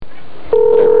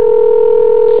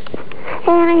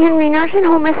nursing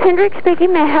home. Miss Hendricks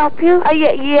speaking. May I help you?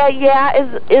 Yeah. Is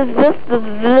this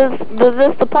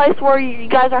the place where you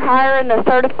guys are hiring a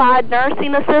certified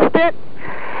nursing assistant?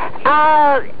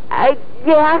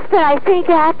 Yes, but I think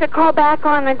you have to call back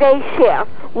on the day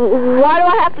shift. Why do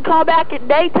I have to call back at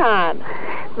daytime?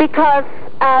 Because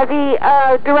the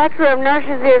director of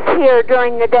nurses is here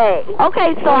during the day.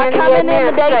 Okay, so I come in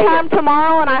the daytime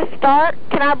tomorrow and I start.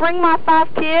 Can I bring my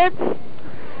 5 kids?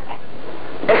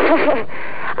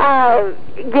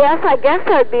 Yes, I guess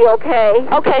that'd be okay.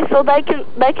 Okay, so they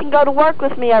can go to work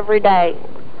with me every day.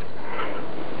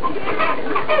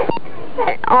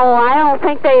 Oh, I don't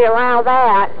think they allow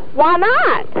that. Why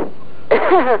not?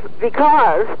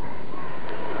 Because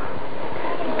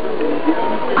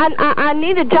I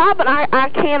need a job and I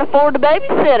can't afford a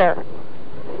babysitter.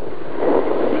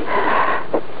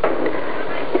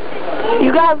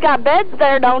 You guys got beds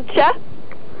there, don't you?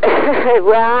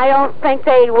 Well, I don't think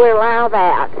they will allow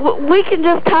that. We can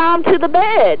just tie them to the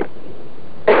bed.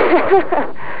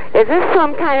 Is this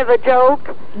some kind of a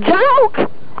joke? Joke?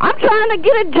 I'm trying to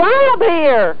get a job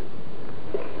here.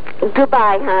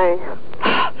 Goodbye, honey.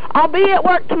 I'll be at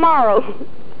work tomorrow.